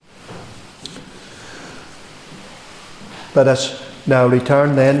Let us now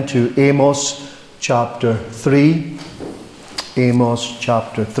return then to Amos chapter 3. Amos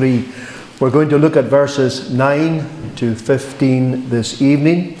chapter 3. We're going to look at verses 9 to 15 this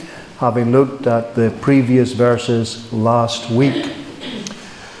evening, having looked at the previous verses last week.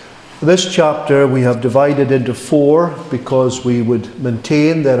 This chapter we have divided into 4 because we would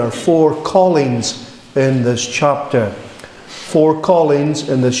maintain there are 4 callings in this chapter. 4 callings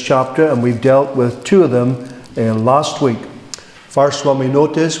in this chapter, and we've dealt with 2 of them last week. First one we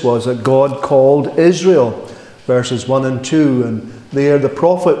noticed was that God called Israel, verses 1 and 2, and there the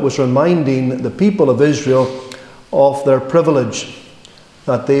prophet was reminding the people of Israel of their privilege,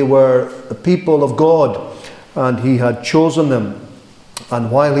 that they were the people of God and he had chosen them. And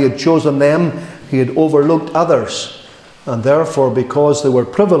while he had chosen them, he had overlooked others, and therefore because they were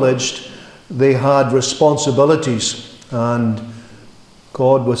privileged, they had responsibilities, and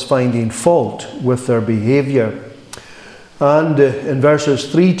God was finding fault with their behavior. And in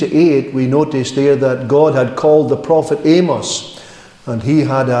verses 3 to 8, we noticed there that God had called the prophet Amos, and he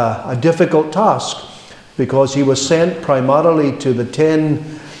had a difficult task because he was sent primarily to the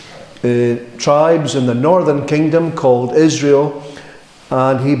 10 tribes in the northern kingdom called Israel,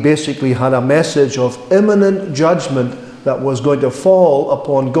 and he basically had a message of imminent judgment that was going to fall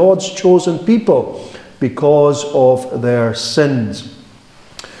upon God's chosen people because of their sins.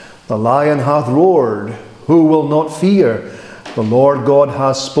 The lion hath roared, who will not fear? The Lord God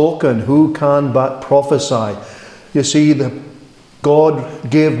has spoken, who can but prophesy? You see, God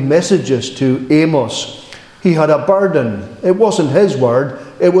gave messages to Amos. He had a burden. It wasn't his word,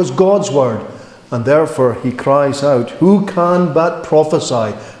 it was God's word. And therefore he cries out, who can but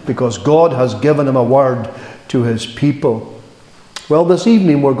prophesy? Because God has given him a word to his people. Well, this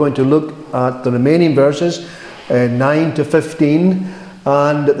evening we're going to look at the remaining verses, 9 to 15.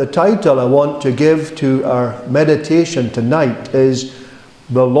 And the title I want to give to our meditation tonight is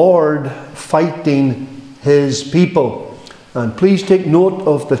The Lord Fighting His People. And please take note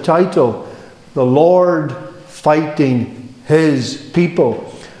of the title, The Lord Fighting His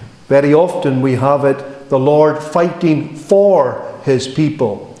People. Very often we have it, the Lord fighting for His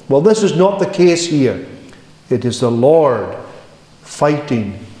people. Well, this is not the case here. It is the Lord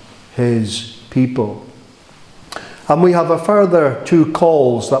fighting His people. And we have a further 2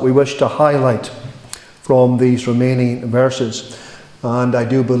 calls that we wish to highlight from these remaining verses. And I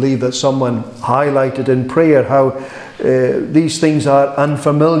do believe that someone highlighted in prayer how these things are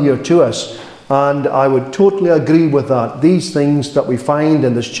unfamiliar to us. And I would totally agree with that. These things that we find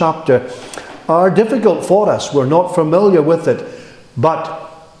in this chapter are difficult for us. We're not familiar with it. But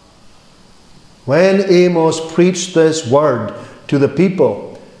when Amos preached this word to the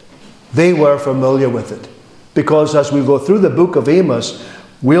people, they were familiar with it. Because as we go through the book of Amos,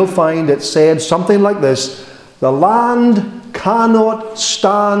 we'll find it said something like this: the land cannot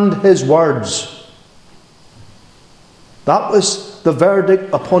stand his words. That was the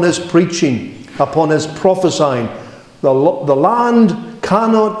verdict upon his preaching, upon his prophesying. The land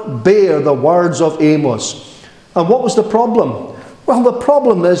cannot bear the words of Amos. And what was the problem? Well, the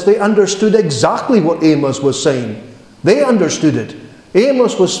problem is they understood exactly what Amos was saying. They understood it.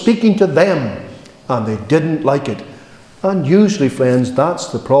 Amos was speaking to them, and they didn't like it. And usually, friends, that's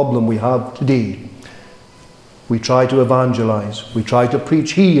the problem we have today. We try to evangelize. We try to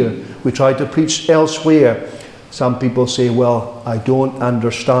preach here. We try to preach elsewhere. Some people say, well, I don't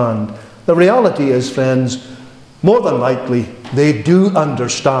understand. The reality is, friends, more than likely, they do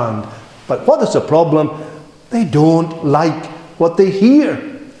understand. But what is the problem? They don't like what they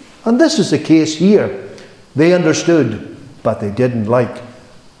hear. And this is the case here. They understood, but they didn't like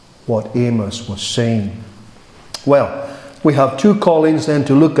what Amos was saying. Well, we have 2 callings then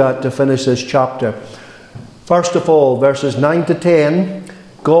to look at to finish this chapter. First of all, verses 9 to 10,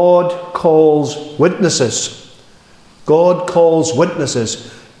 God calls witnesses. God calls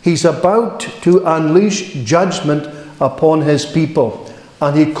witnesses. He's about to unleash judgment upon his people,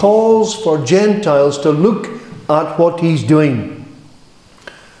 and he calls for Gentiles to look at what he's doing.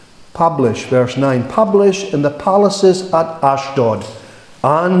 Publish, verse 9, publish in the palaces at Ashdod,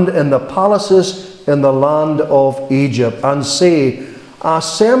 and in the palaces in the land of Egypt, and say,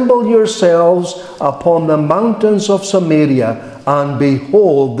 assemble yourselves upon the mountains of Samaria, and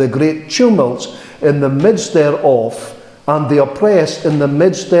behold the great tumults in the midst thereof, and the oppressed in the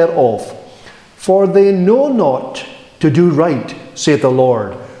midst thereof. For they know not to do right, saith the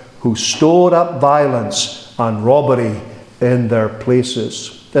Lord, who store up violence and robbery in their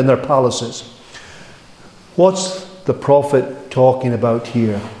places, in their palaces. What's the prophet talking about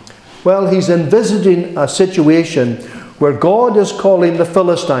here? Well, he's envisaging a situation where God is calling the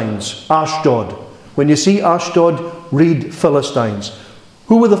Philistines Ashdod. When you see Ashdod, read Philistines.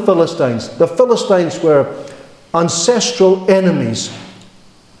 Who were the Philistines? The Philistines were ancestral enemies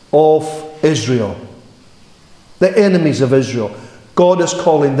of Israel. The enemies of Israel. God is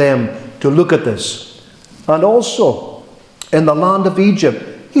calling them to look at this. And also, in the land of Egypt,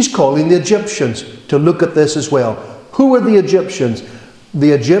 He's calling the Egyptians to look at this as well. Who were the Egyptians?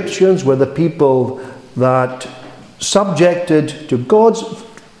 The Egyptians were the people that subjected to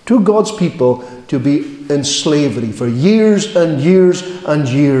God's people to be in slavery for years and years and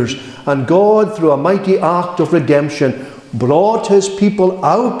years. And God, through a mighty act of redemption, brought His people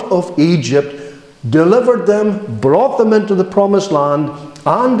out of Egypt, delivered them, brought them into the promised land,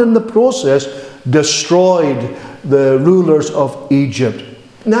 and in the process destroyed the rulers of Egypt.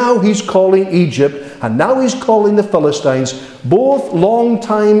 Now He's calling Egypt, and now He's calling the Philistines, both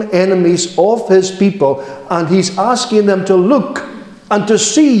long-time enemies of His people, and He's asking them to look and to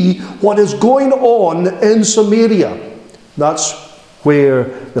see what is going on in Samaria. That's where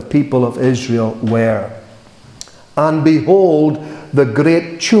the people of Israel were. And behold, the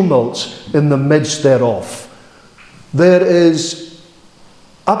great tumults in the midst thereof. There is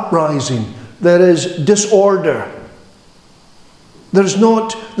uprising. There is disorder. There's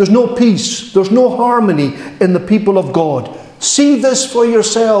no peace. There's no harmony in the people of God. See this for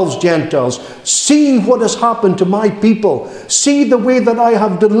yourselves, Gentiles. See what has happened to my people. See the way that I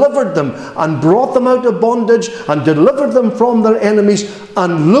have delivered them and brought them out of bondage and delivered them from their enemies,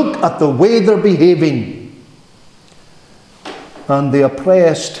 and look at the way they're behaving. And the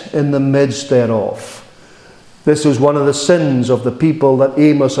oppressed in the midst thereof. This was one of the sins of the people that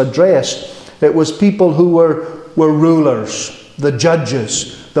Amos addressed. It was people who were rulers, the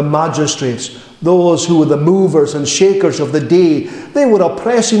judges, the magistrates, those who were the movers and shakers of the day. They were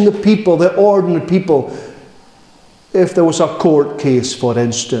oppressing the people, the ordinary people. If there was a court case, for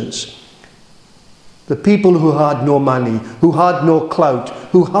instance, the people who had no money, who had no clout,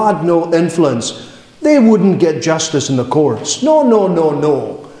 who had no influence, they wouldn't get justice in the courts. No, no, no,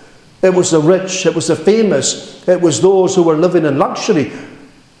 no. It was the rich, it was the famous, it was those who were living in luxury.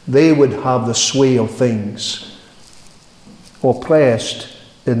 They would have the sway of things. Oppressed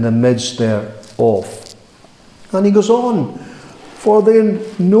in the midst thereof. And he goes on, for they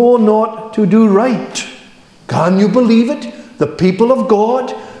know not to do right. Can you believe it? The people of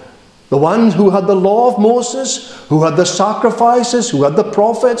God, the ones who had the law of Moses, who had the sacrifices, who had the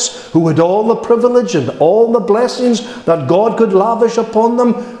prophets, who had all the privilege and all the blessings that God could lavish upon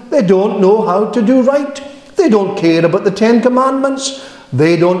them, they don't know how to do right. They don't care about the 10 Commandments.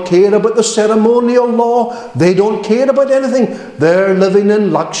 They don't care about the ceremonial law. They don't care about anything. They're living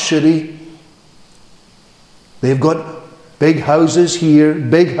in luxury. They've got big houses here,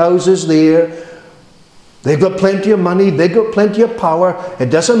 big houses there. They've got plenty of money. They've got plenty of power. It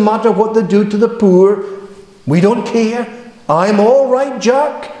doesn't matter what they do to the poor. We don't care. I'm all right,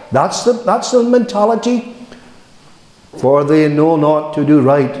 Jack. That's the mentality. For they know not to do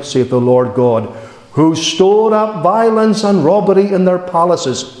right, saith the Lord God, who store up violence and robbery in their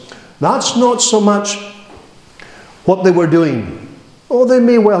palaces. That's not so much what they were doing. Oh, they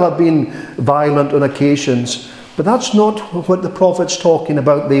may well have been violent on occasions, but that's not what the prophet's talking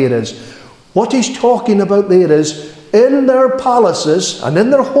about there is. What he's talking about there is, in their palaces and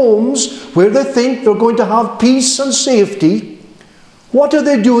in their homes, where they think they're going to have peace and safety, what are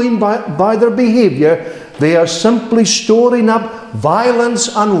they doing by their behavior? They are simply storing up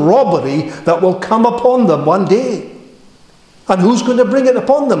violence and robbery that will come upon them one day. And who's going to bring it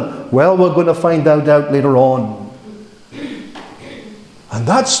upon them? Well, we're going to find out later on. And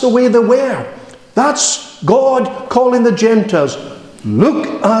that's the way they were. That's God calling the Gentiles. Look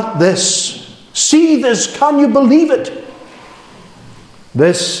at this. See this. Can you believe it?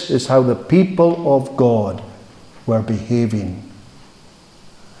 This is how the people of God were behaving.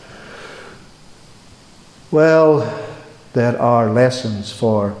 Well, there are lessons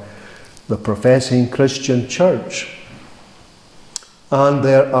for the professing Christian church. And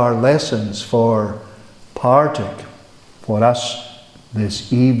there are lessons for Partick, for us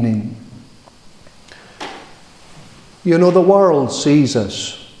this evening. You know, the world sees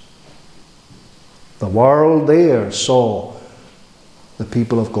us. The world there saw the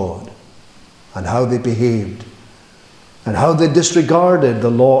people of God and how they behaved and how they disregarded the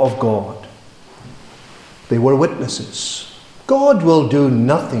law of God. They were witnesses. God will do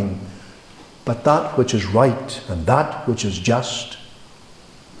nothing but that which is right and that which is just.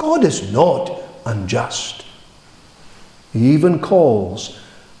 God is not unjust. He even calls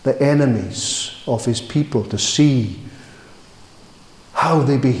the enemies of his people to see how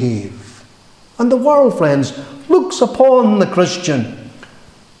they behave. And the world, friends, looks upon the Christian.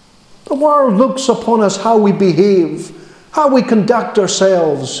 The world looks upon us how we behave, how we conduct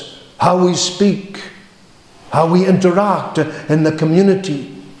ourselves, how we speak, how we interact in the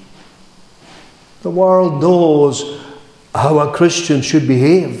community. The world knows how a Christian should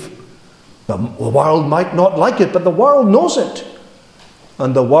behave. The world might not like it, but the world knows it.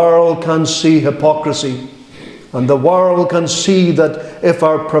 And the world can see hypocrisy. And the world can see that if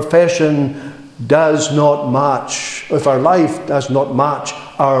our profession does not match, if our life does not match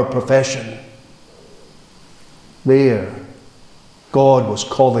our profession, there, God was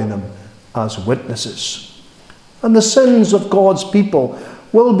calling them as witnesses. And the sins of God's people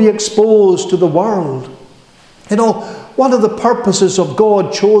will be exposed to the world. You know, one of the purposes of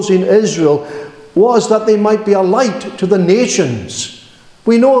God choosing Israel was that they might be a light to the nations.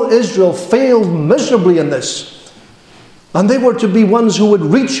 We know Israel failed miserably in this. And they were to be ones who would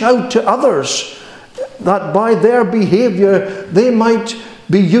reach out to others, that by their behavior they might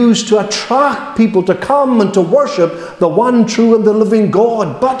be used to attract people to come and to worship the one true and the living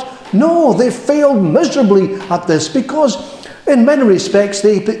God. But no, they failed miserably at this, because in many respects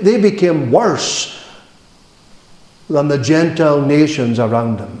they became worse than the Gentile nations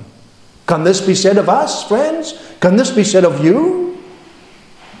around them. Can this be said of us, friends? Can this be said of you?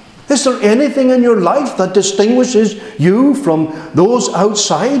 Is there anything in your life that distinguishes you from those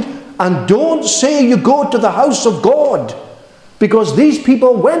outside? And don't say you go to the house of God, because these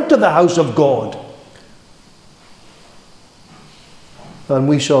people went to the house of God. And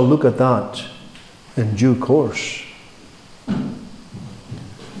we shall look at that in due course.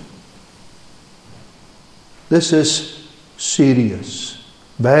 This is serious.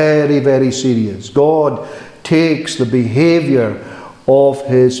 Very, very serious. God takes the behavior of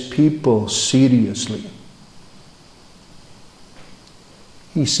his people seriously.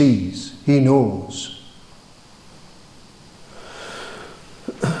 He sees, he knows.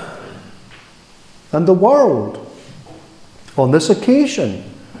 And the world, on this occasion,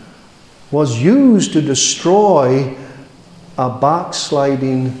 was used to destroy a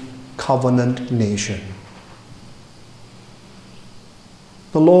backsliding covenant nation.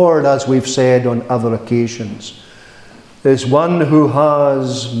 The Lord, as we've said on other occasions, is one who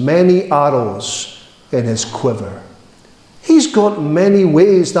has many arrows in his quiver. He's got many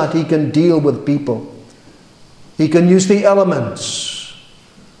ways that he can deal with people. He can use the elements,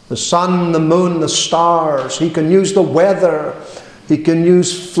 the sun, the moon, the stars. He can use the weather. He can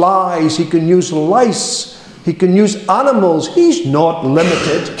use flies. He can use lice. He can use animals. He's not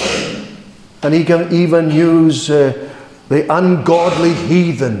limited. And he can even use the ungodly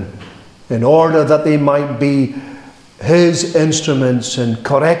heathen in order that they might be his instruments in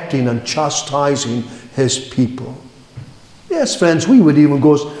correcting and chastising his people. Yes, friends, we would even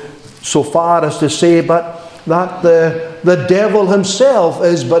go so far as to say but that the devil himself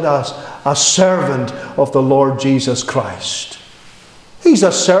is but a servant of the Lord Jesus Christ. He's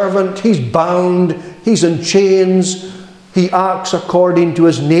a servant, he's bound, he's in chains, he acts according to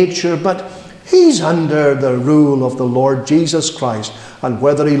his nature, but he's under the rule of the Lord Jesus Christ, and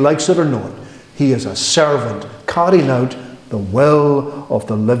whether he likes it or not, he is a servant carrying out the will of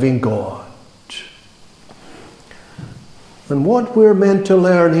the living God. And what we're meant to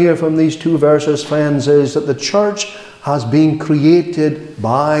learn here from these two verses, friends, is that the church has been created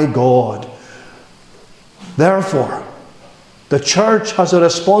by God. Therefore, the church has a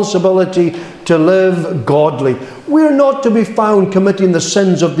responsibility to live godly. We're not to be found committing the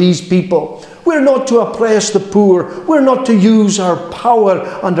sins of these people. We're not to oppress the poor. We're not to use our power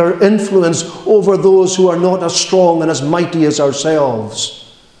and our influence over those who are not as strong and as mighty as ourselves.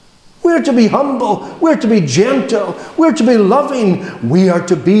 We're to be humble. We're to be gentle. We're to be loving. We are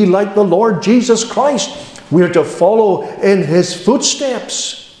to be like the Lord Jesus Christ. We're to follow in his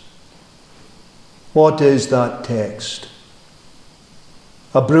footsteps. What is that text?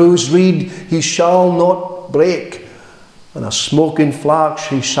 A bruised reed he shall not break, and a smoking flax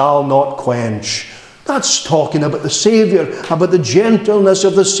he shall not quench. That's talking about the Saviour, about the gentleness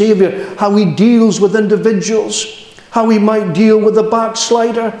of the Saviour, how he deals with individuals, how he might deal with the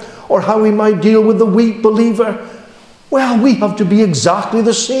backslider, or how he might deal with the weak believer. Well, we have to be exactly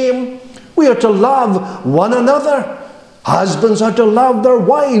the same. We are to love one another. Husbands are to love their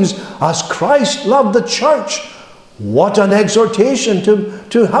wives as Christ loved the church. What an exhortation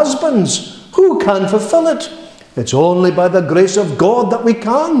to husbands. Who can fulfill it? It's only by the grace of God that we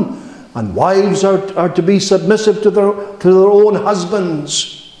can. And wives are to be submissive to their own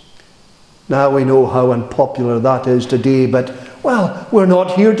husbands. Now we know how unpopular that is today, but, well, we're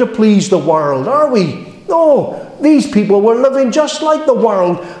not here to please the world, are we? No, these people were living just like the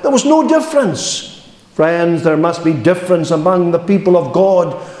world. There was no difference. Friends, there must be difference among the people of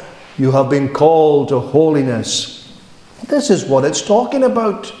God. You have been called to holiness. This is what it's talking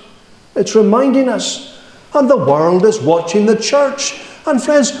about. It's reminding us. And the world is watching the church. And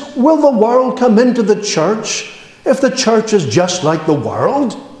friends, will the world come into the church if the church is just like the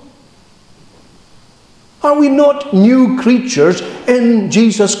world? Are we not new creatures in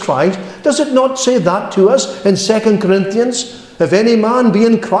Jesus Christ? Does it not say that to us in 2 Corinthians? If any man be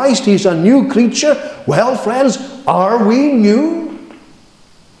in Christ, he's a new creature. Well, friends, are we new?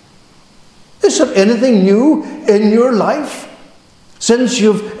 Is there anything new in your life since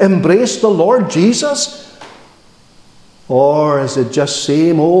you've embraced the Lord Jesus? Or is it just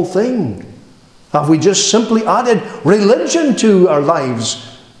same old thing? Have we just simply added religion to our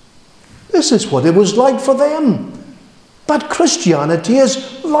lives? This is what it was like for them. But Christianity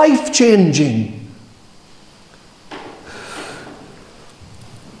is life-changing.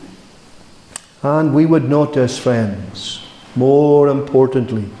 And we would notice, friends, more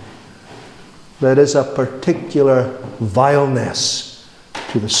importantly, there is a particular vileness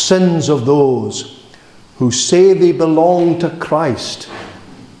to the sins of those who say they belong to Christ,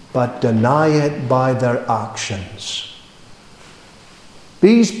 but deny it by their actions.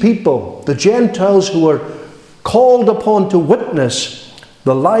 These people, the Gentiles who were called upon to witness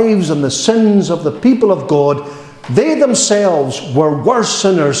the lives and the sins of the people of God, they themselves were worse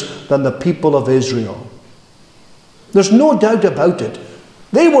sinners than the people of Israel. There's no doubt about it.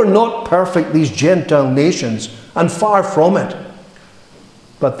 They were not perfect, these Gentile nations, and far from it.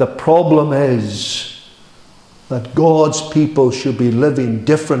 But the problem is that God's people should be living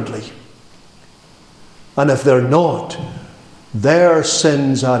differently. And if they're not, their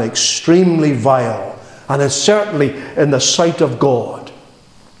sins are extremely vile, and it's certainly in the sight of God.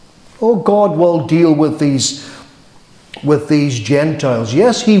 Oh, God will deal with these Gentiles.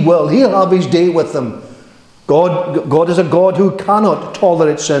 Yes, He will. He'll have His day with them. God is a God who cannot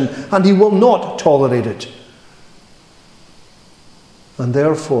tolerate sin, and He will not tolerate it. And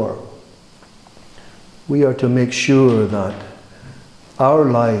therefore, we are to make sure that our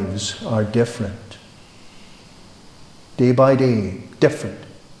lives are different. Day by day, different.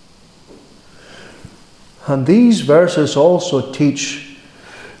 And these verses also teach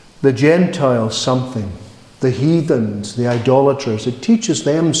the Gentiles something. The heathens, the idolaters. It teaches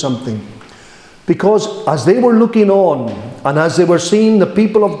them something. Because as they were looking on, and as they were seeing the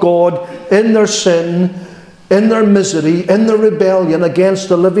people of God in their sin, in their misery, in their rebellion against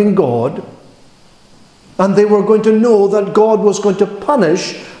the living God, and they were going to know that God was going to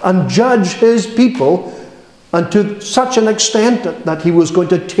punish and judge His people, and to such an extent that He was going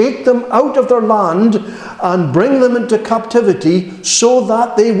to take them out of their land and bring them into captivity so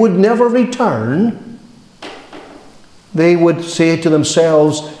that they would never return, they would say to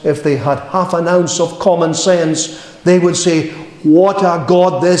themselves, if they had half an ounce of common sense, they would say, what a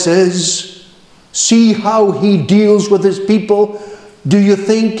God this is. See how He deals with His people. Do you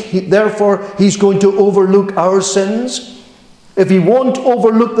think, therefore, He's going to overlook our sins? If He won't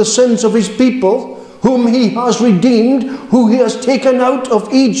overlook the sins of His people, whom He has redeemed, who He has taken out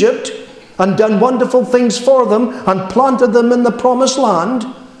of Egypt and done wonderful things for them and planted them in the promised land,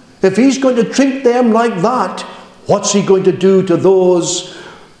 if He's going to treat them like that, what's He going to do to those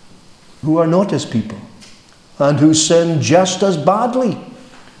who are not His people and who sin just as badly?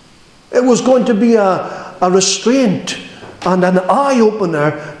 It was going to be a restraint and an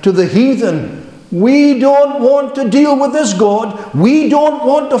eye-opener to the heathen. We don't want to deal with this God. We don't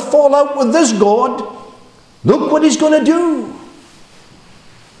want to fall out with this God. Look what He's going to do.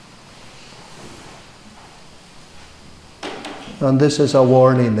 And this is a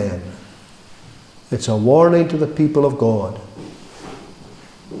warning then. It's a warning to the people of God.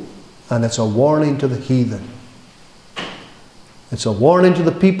 And it's a warning to the heathen. It's a warning to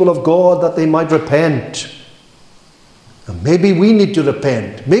the people of God that they might repent. And maybe we need to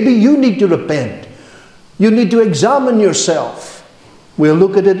repent. Maybe you need to repent. You need to examine yourself. We'll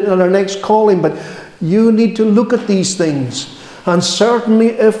look at it in our next calling, but you need to look at these things. And certainly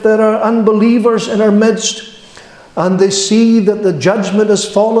if there are unbelievers in our midst, and they see that the judgment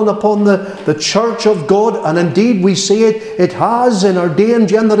has fallen upon the church of God, and indeed we see it has in our day and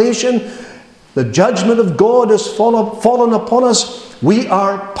generation, the judgment of God has fallen upon us. We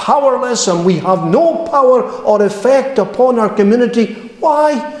are powerless and we have no power or effect upon our community.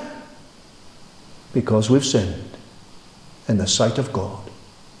 Why? Because we've sinned in the sight of God.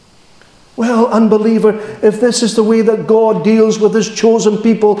 Well, unbeliever, if this is the way that God deals with His chosen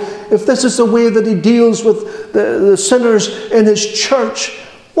people, if this is the way that He deals with the sinners in His church,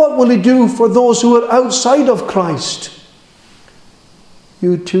 what will He do for those who are outside of Christ?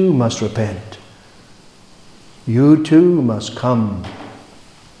 You too must repent. You too must come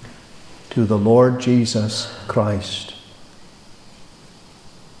to the Lord Jesus Christ.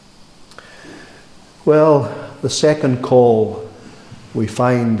 Well, the second call we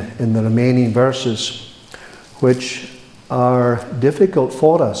find in the remaining verses, which are difficult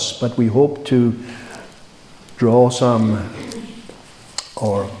for us, but we hope to draw some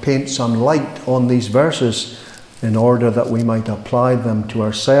or paint some light on these verses in order that we might apply them to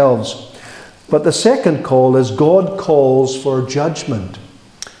ourselves. But the second call is God calls for judgment,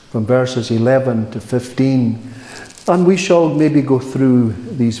 from verses 11 to 15. And we shall maybe go through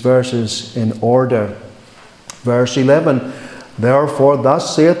these verses in order. Verse 11, therefore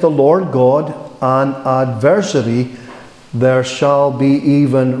thus saith the Lord God, an adversary there shall be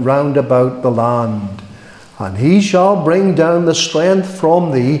even round about the land, and he shall bring down the strength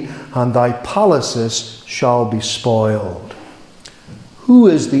from thee, and thy palaces shall be spoiled. Who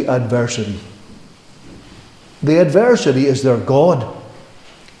is the adversary? The adversary is their God.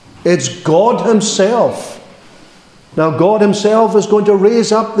 It's God himself. Now God himself is going to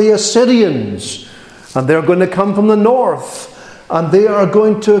raise up the Assyrians, and they're going to come from the north, and they are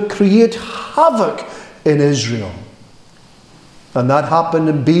going to create havoc in Israel. And that happened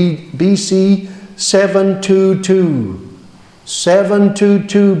in BC 722.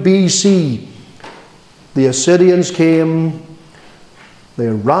 722 BC. The Assyrians came, they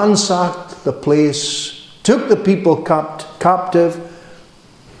ransacked the place, took the people captive.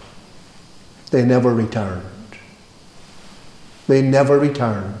 They never returned. They never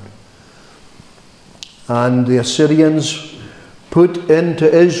returned. And the Assyrians put into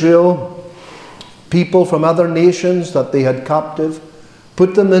Israel people from other nations that they had captive,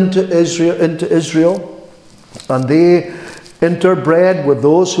 put them into Israel, and they interbred with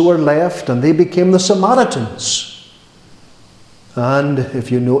those who were left, and they became the Samaritans. And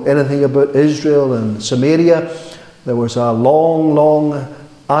if you know anything about Israel and Samaria, there was a long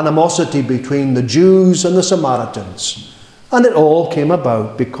animosity between the Jews and the Samaritans. And it all came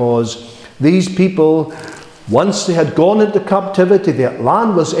about because these people, once they had gone into captivity, the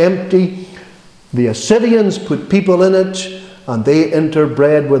land was empty. The Assyrians put people in it, and they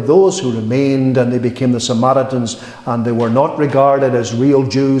interbred with those who remained, and they became the Samaritans, and they were not regarded as real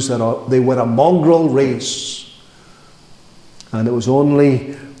Jews. They were a mongrel race. And it was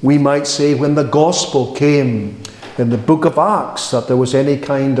only, we might say, when the gospel came in the book of Acts that there was any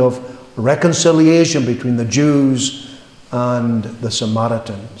kind of reconciliation between the Jews and the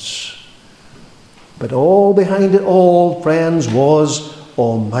Samaritans. But all behind it all, friends, was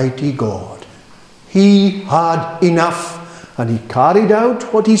Almighty God. He had enough, and he carried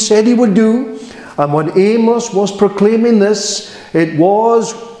out what he said he would do. And when Amos was proclaiming this, it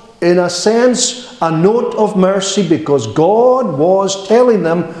was, in a sense, a note of mercy, because God was telling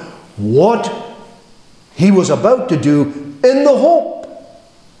them what he was about to do in the hope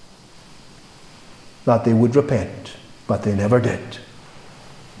that they would repent. But they never did.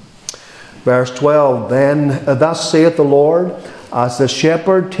 Verse 12, then thus saith the Lord, as the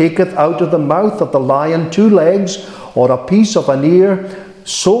shepherd taketh out of the mouth of the lion 2 legs, or a piece of an ear,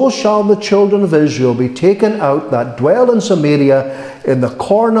 so shall the children of Israel be taken out that dwell in Samaria, in the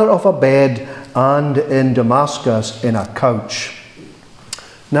corner of a bed, and in Damascus in a couch.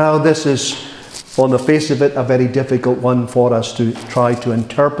 Now this is, on the face of it, a very difficult one for us to try to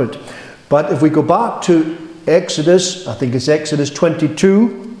interpret. But if we go back to Exodus, I think it's Exodus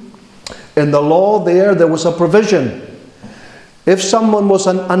 22, in the law there was a provision. If someone was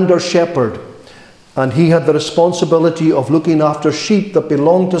an under-shepherd, and he had the responsibility of looking after sheep that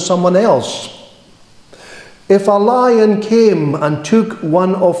belonged to someone else, if a lion came and took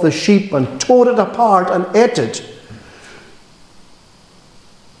one of the sheep and tore it apart and ate it,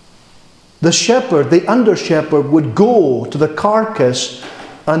 the shepherd, the under-shepherd, would go to the carcass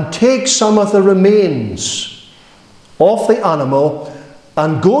and take some of the remains of the animal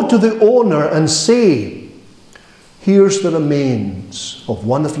and go to the owner and say, here's the remains of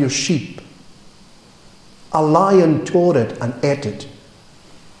one of your sheep. A lion tore it and ate it.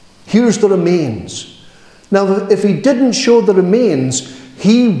 Here's the remains. Now, if he didn't show the remains,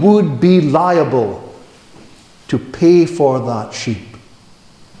 he would be liable to pay for that sheep.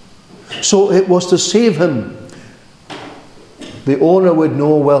 So it was to save him. The owner would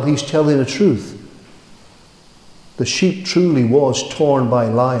know, well, he's telling the truth. The sheep truly was torn by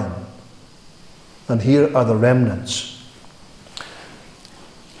a lion. And here are the remnants.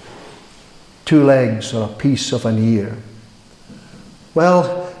 2 legs or a piece of an ear.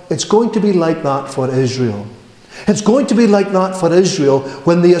 Well, it's going to be like that for Israel. It's going to be like that for Israel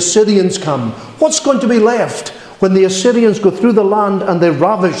when the Assyrians come. What's going to be left when the Assyrians go through the land and they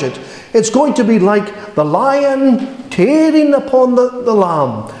ravage it? It's going to be like the lion tearing upon the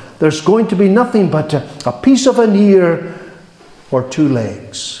lamb, there's going to be nothing but a piece of an ear or two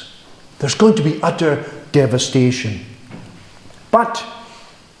legs. There's going to be utter devastation. But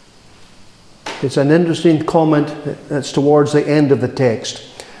it's an interesting comment that's towards the end of the text.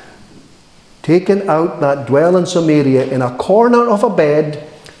 Taken out that dwell in Samaria in a corner of a bed,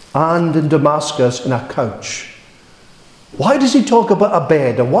 and in Damascus in a couch. Why does he talk about a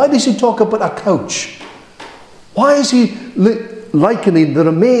bed? And why does he talk about a couch? Why is he likening the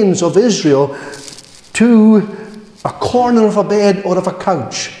remains of Israel to a corner of a bed or of a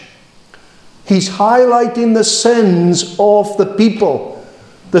couch? He's highlighting the sins of the people.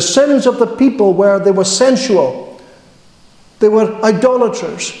 The sins of the people where they were sensual. They were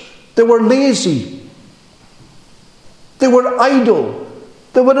idolaters. They were lazy. They were idle.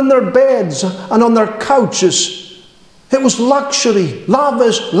 They were in their beds and on their couches. It was luxury,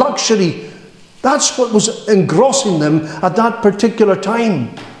 lavish luxury. That's what was engrossing them at that particular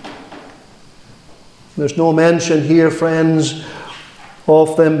time. There's no mention here, friends,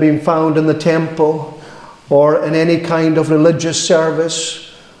 of them being found in the temple or in any kind of religious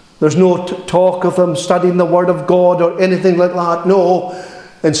service. There's no talk of them studying the Word of God or anything like that. No.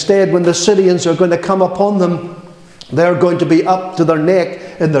 Instead, when the Syrians are going to come upon them, they're going to be up to their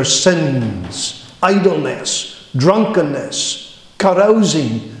neck in their sins, idleness, drunkenness,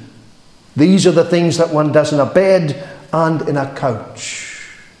 carousing. These are the things that one does in a bed and in a couch.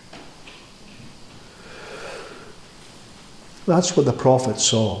 That's what the prophet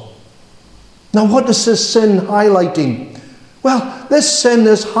saw. Now, what is this sin highlighting? Well, this sin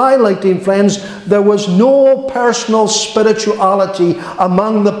is highlighting, friends, there was no personal spirituality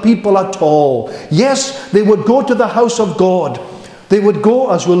among the people at all. Yes, they would go to the house of God. They would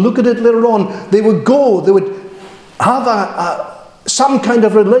go, as we'll look at it later on, they would have some kind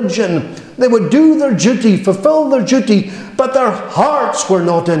of religion. They would do their duty, fulfill their duty, but their hearts were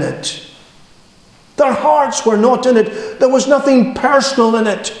not in it. Their hearts were not in it. There was nothing personal in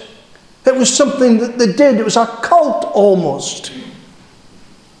it. It was something that they did. It was a cult almost.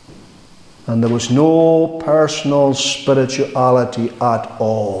 And there was no personal spirituality at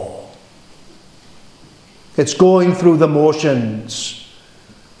all. It's going through the motions.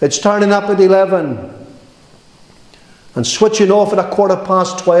 It's turning up at 11 and switching off at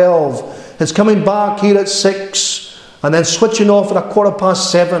 12:15. It's coming back here at 6 and then switching off at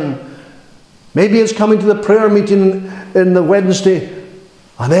 7:15. Maybe it's coming to the prayer meeting in the Wednesday,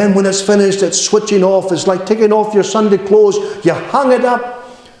 and then when it's finished, it's switching off. It's like taking off your Sunday clothes. You hang it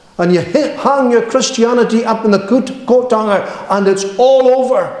up, and you hang your Christianity up in the coat hanger, and it's all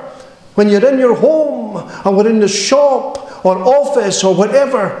over. When you're in your home, or we're in the shop, or office, or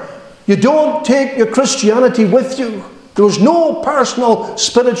whatever, you don't take your Christianity with you. There was no personal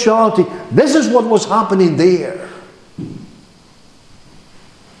spirituality. This is what was happening there.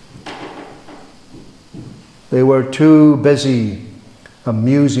 They were too busy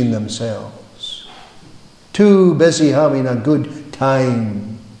amusing themselves, too busy having a good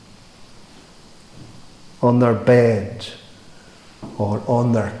time on their bed or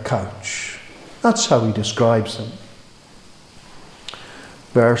on their couch. That's how he describes them.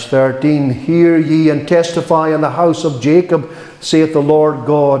 Verse 13, hear ye and testify in the house of Jacob, saith the Lord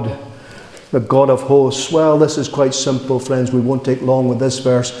God, the God of hosts. Well, this is quite simple, friends. We won't take long with this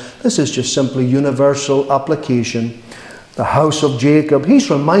verse. This is just simply universal application. The house of Jacob. He's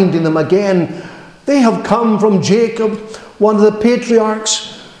reminding them again. They have come from Jacob, one of the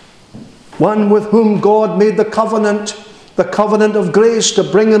patriarchs, one with whom God made the covenant of grace to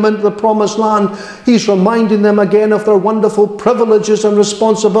bring them into the promised land. He's reminding them again of their wonderful privileges and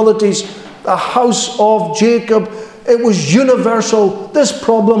responsibilities. The house of Jacob. It was universal. This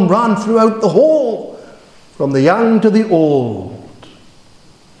problem ran throughout the whole, from the young to the old.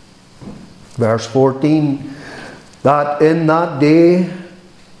 Verse 14, that in that day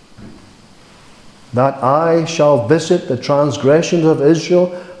that I shall visit the transgressions of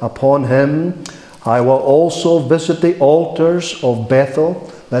Israel upon him, I will also visit the altars of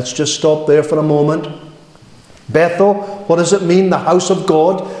Bethel. Let's just stop there for a moment. Bethel, what does it mean? The house of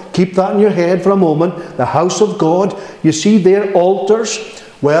God. Keep that in your head for a moment. The house of God. You see there altars.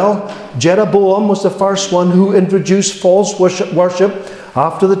 Well, Jeroboam was the first one who introduced false worship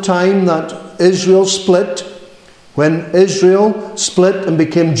after the time that Israel split. When Israel split and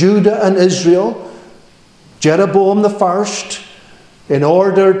became Judah and Israel, Jeroboam the first, in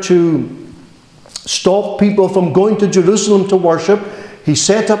order to stop people from going to Jerusalem to worship, he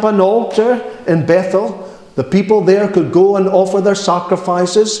set up an altar in Bethel. The people there could go and offer their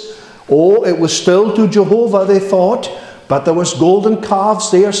sacrifices. Oh, it was still to Jehovah, they thought, but there was golden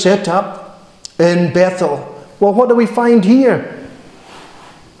calves there set up in Bethel. Well, what do we find here?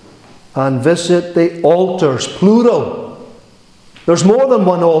 and visit the altars, plural. There's more than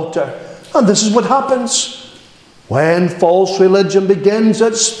one altar. And this is what happens. When false religion begins,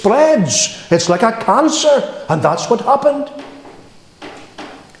 it spreads. It's like a cancer. And that's what happened.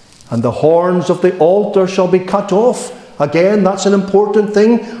 And the horns of the altar shall be cut off. Again, that's an important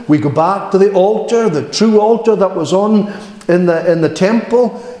thing. We go back to the altar, the true altar that was on in the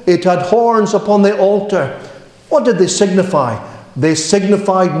temple. It had horns upon the altar. What did they signify? They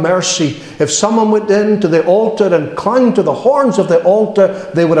signified mercy. If someone went into the altar and clung to the horns of the altar,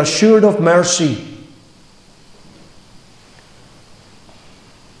 they were assured of mercy.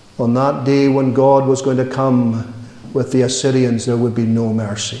 On that day when God was going to come with the Assyrians, there would be no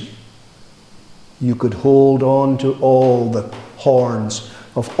mercy. You could hold on to all the horns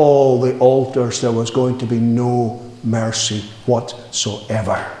of all the altars. There was going to be no mercy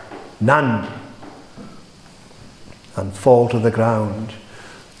whatsoever. None. And fall to the ground.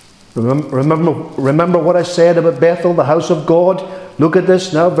 Remember what I said about Bethel, the house of God? Look at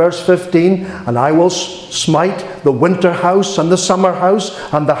this now, verse 15. And I will smite the winter house and the summer house,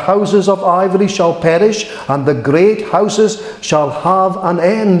 and the houses of ivory shall perish, and the great houses shall have an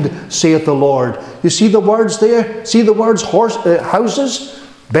end, saith the Lord. You see the words there? See the words houses?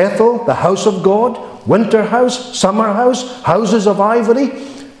 Bethel, the house of God, winter house, summer house, houses of ivory.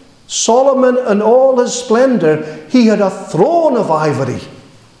 Solomon, in all his splendor, he had a throne of ivory.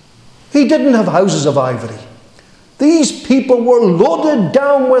 He didn't have houses of ivory. These people were loaded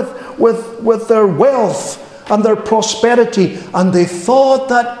down with their wealth and their prosperity, and they thought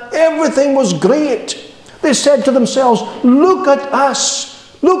that everything was great. They said to themselves, look at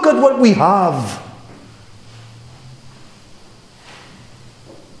us. Look at what we have.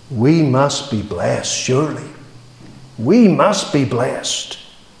 We must be blessed, surely. We must be blessed.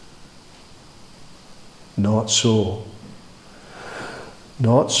 Not so.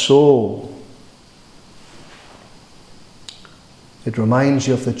 Not so. It reminds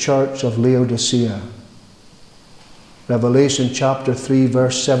you of the church of Laodicea. Revelation chapter 3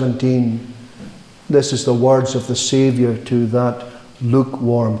 verse 17. This is the words of the Saviour to that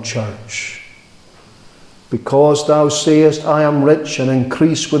lukewarm church. Because thou sayest, I am rich and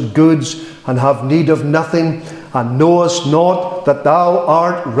increase with goods and have need of nothing, and knowest not that thou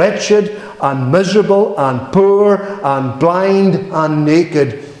art wretched and miserable and poor and blind and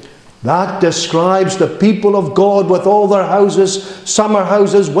naked. That describes the people of God with all their houses, summer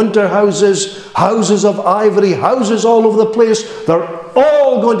houses, winter houses, houses of ivory, houses all over the place. They're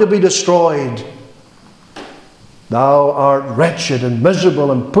all going to be destroyed. Thou art wretched and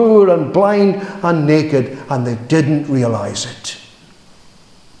miserable and poor and blind and naked. And they didn't realize it.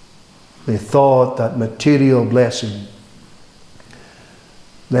 They thought that material blessing,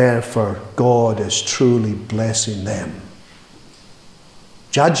 therefore God is truly blessing them.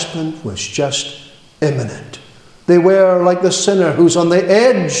 Judgment was just imminent. They were like the sinner who's on the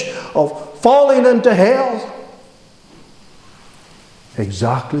edge of falling into hell.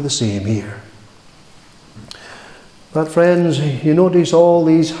 Exactly the same here. But friends, you notice all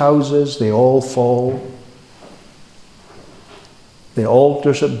these houses, they all fall. The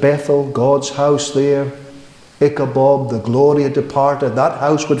altars at Bethel, God's house there. Ichabod, the glory had departed. That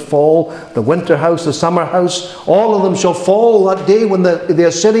house would fall. The winter house, the summer house, all of them shall fall that day when the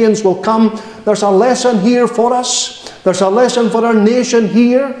Assyrians will come. There's a lesson here for us. There's a lesson for our nation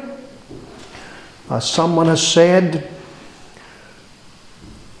here. As someone has said,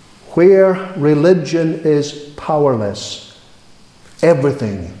 where religion is powerless,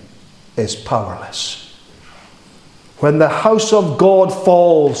 everything is powerless. When the house of God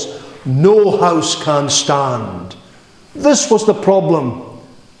falls, no house can stand. This was the problem.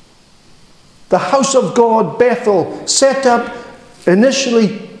 The house of God, Bethel, set up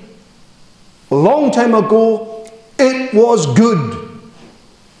initially a long time ago, it was good.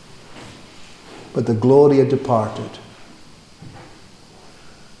 But the glory had departed.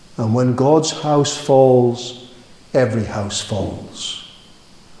 And when God's house falls, every house falls.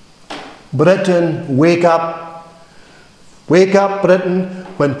 Britain, wake up. Wake up, Britain.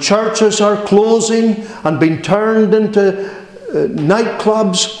 When churches are closing and being turned into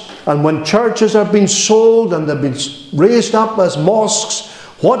nightclubs, and when churches are being sold and they've been raised up as mosques,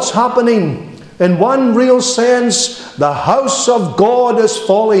 what's happening? In one real sense, the house of God is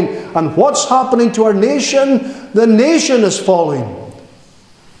falling. And what's happening to our nation? The nation is falling.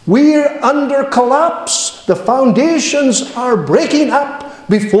 We're under collapse. The foundations are breaking up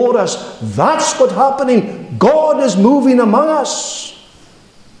before us. That's what's happening. God is moving among us.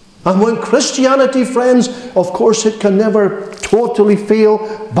 And when Christianity, friends, of course it can never totally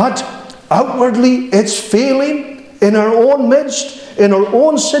fail, but outwardly it's failing. in our own midst, in our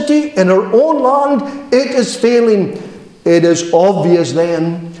own city, in our own land, it is failing. It is obvious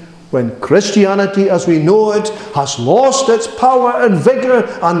then, when Christianity as we know it has lost its power and vigor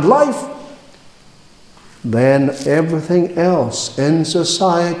and life, then everything else in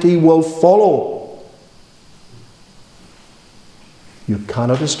society will follow. You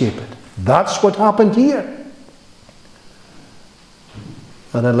cannot escape it. That's what happened here.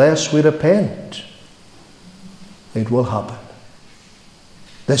 And unless we repent, it will happen.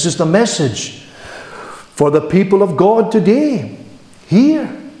 This is the message for the people of God today.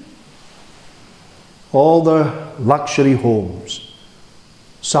 Here, all their luxury homes,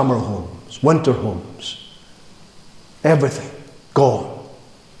 summer homes, winter homes, everything gone.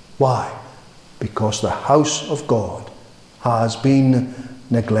 Why? Because the house of God has been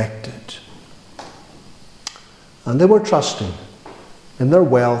neglected. And they were trusting in their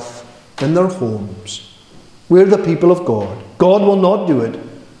wealth, in their homes. We're the people of God. God will not do it.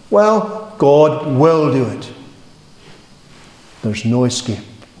 Well, God will do it. There's no escape.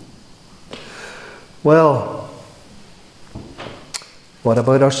 Well, what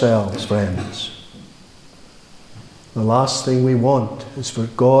about ourselves, friends? The last thing we want is for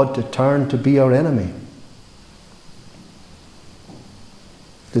God to turn to be our enemy.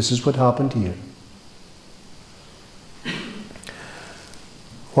 This is what happened here.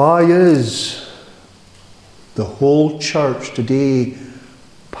 Why is the whole church today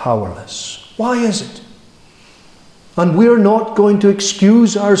powerless? Why is it? And we're not going to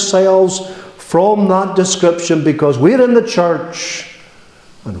excuse ourselves from that description because we're in the church.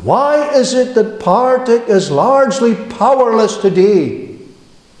 And why is it that Partick is largely powerless today?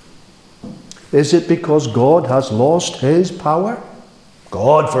 Is it because God has lost his power?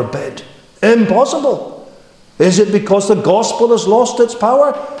 God forbid. Impossible. Is it because the gospel has lost its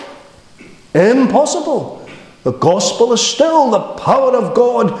power? Impossible. The gospel is still the power of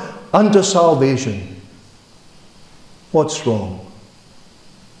God unto salvation. What's wrong?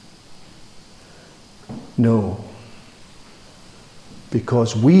 No.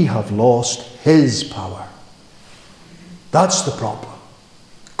 Because we have lost his power. That's the problem.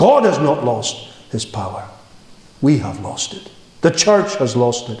 God has not lost his power. We have lost it. The church has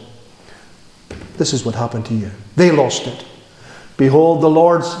lost it. This is what happened here. They lost it. Behold, the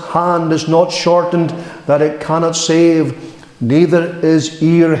Lord's hand is not shortened that it cannot save, neither is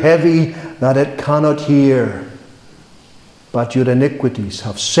ear heavy that it cannot hear. But your iniquities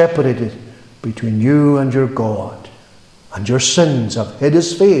have separated between you and your God, and your sins have hid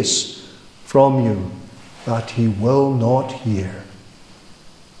his face from you, that he will not hear.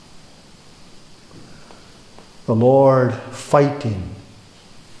 The Lord fighting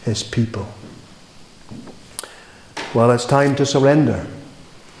his people. Well, it's time to surrender.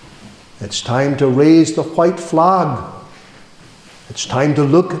 It's time to raise the white flag. It's time to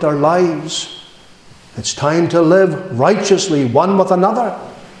look at our lives. It's time to live righteously one with another.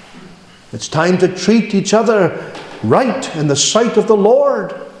 It's time to treat each other right in the sight of the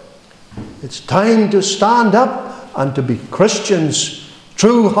Lord. It's time to stand up and to be Christians,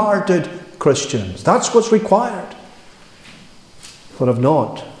 true-hearted Christians. That's what's required. For if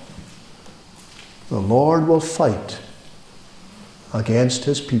not, the Lord will fight against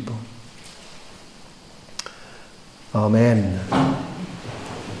his people. Amen.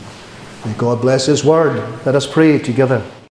 May God bless his word. Let us pray together.